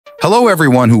Hello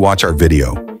everyone who watch our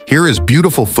video. Here is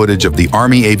beautiful footage of the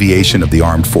Army Aviation of the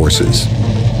Armed Forces.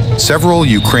 Several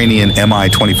Ukrainian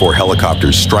Mi-24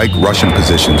 helicopters strike Russian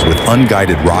positions with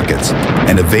unguided rockets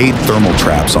and evade thermal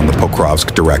traps on the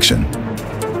Pokrovsk direction.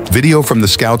 Video from the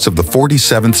scouts of the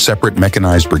 47th Separate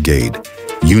Mechanized Brigade,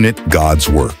 Unit God's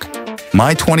Work.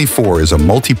 Mi-24 is a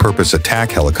multi-purpose attack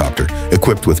helicopter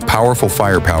equipped with powerful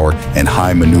firepower and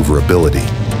high maneuverability.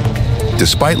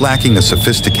 Despite lacking a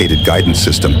sophisticated guidance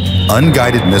system,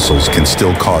 unguided missiles can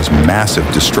still cause massive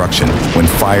destruction when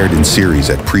fired in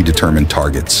series at predetermined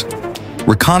targets.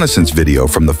 Reconnaissance video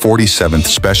from the 47th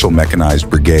Special Mechanized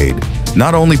Brigade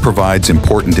not only provides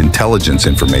important intelligence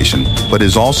information, but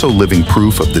is also living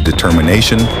proof of the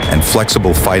determination and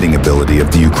flexible fighting ability of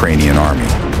the Ukrainian army.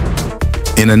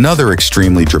 In another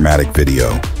extremely dramatic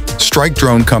video, strike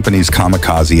drone company's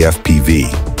kamikaze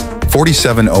FPV,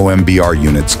 47 OMBR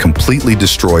units completely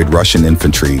destroyed Russian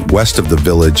infantry west of the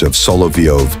village of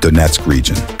Solovyov, Donetsk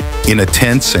region. In a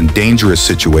tense and dangerous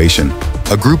situation,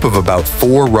 a group of about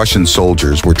 4 Russian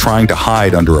soldiers were trying to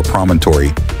hide under a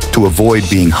promontory to avoid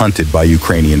being hunted by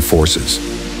Ukrainian forces.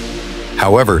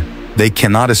 However, they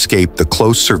cannot escape the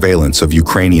close surveillance of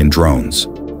Ukrainian drones.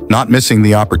 Not missing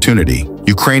the opportunity,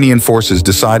 Ukrainian forces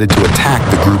decided to attack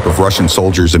the group of Russian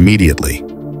soldiers immediately.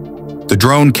 The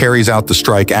drone carries out the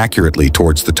strike accurately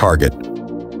towards the target.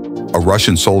 A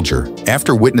Russian soldier,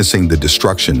 after witnessing the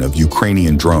destruction of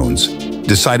Ukrainian drones,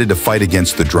 decided to fight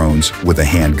against the drones with a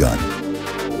handgun.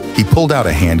 He pulled out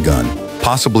a handgun,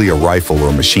 possibly a rifle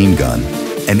or machine gun,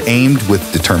 and aimed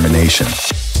with determination.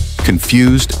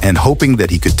 Confused and hoping that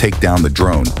he could take down the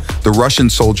drone, the Russian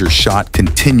soldier shot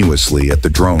continuously at the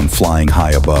drone flying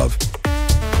high above.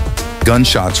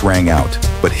 Gunshots rang out,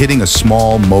 but hitting a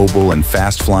small, mobile, and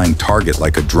fast-flying target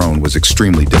like a drone was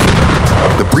extremely difficult.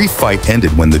 The brief fight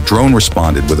ended when the drone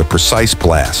responded with a precise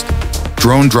blast.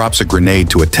 Drone drops a grenade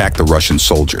to attack the Russian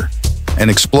soldier. An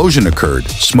explosion occurred,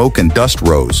 smoke and dust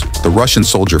rose. The Russian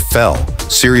soldier fell,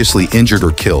 seriously injured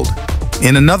or killed.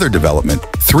 In another development,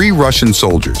 3 Russian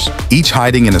soldiers, each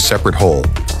hiding in a separate hole,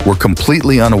 were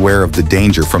completely unaware of the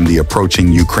danger from the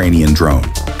approaching Ukrainian drone.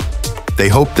 They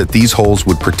hoped that these holes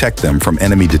would protect them from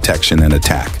enemy detection and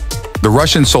attack. The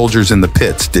Russian soldiers in the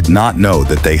pits did not know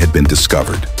that they had been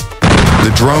discovered.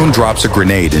 The drone drops a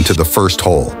grenade into the first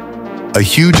hole. A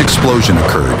huge explosion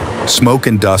occurred, smoke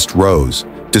and dust rose,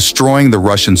 destroying the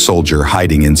Russian soldier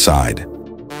hiding inside.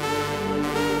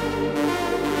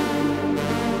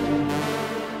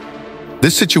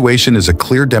 This situation is a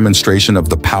clear demonstration of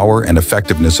the power and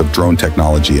effectiveness of drone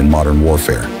technology in modern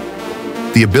warfare.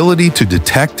 The ability to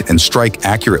detect and strike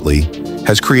accurately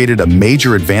has created a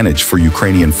major advantage for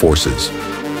Ukrainian forces,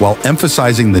 while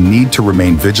emphasizing the need to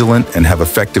remain vigilant and have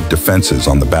effective defenses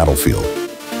on the battlefield.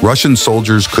 Russian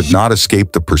soldiers could not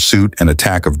escape the pursuit and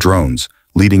attack of drones,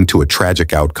 leading to a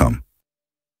tragic outcome.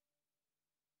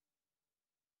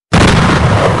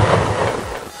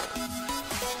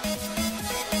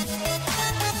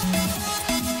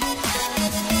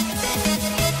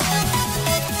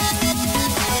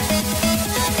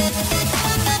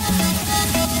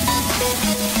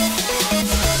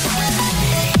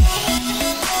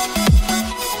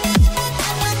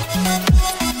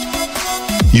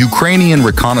 Ukrainian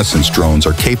reconnaissance drones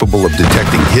are capable of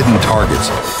detecting hidden targets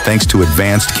thanks to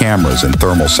advanced cameras and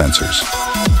thermal sensors.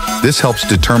 This helps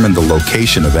determine the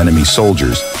location of enemy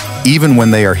soldiers, even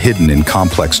when they are hidden in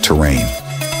complex terrain.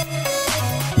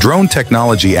 Drone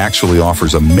technology actually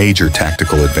offers a major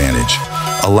tactical advantage,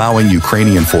 allowing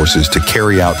Ukrainian forces to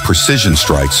carry out precision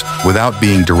strikes without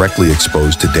being directly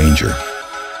exposed to danger.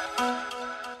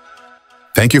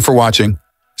 Thank you for watching.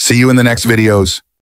 See you in the next videos.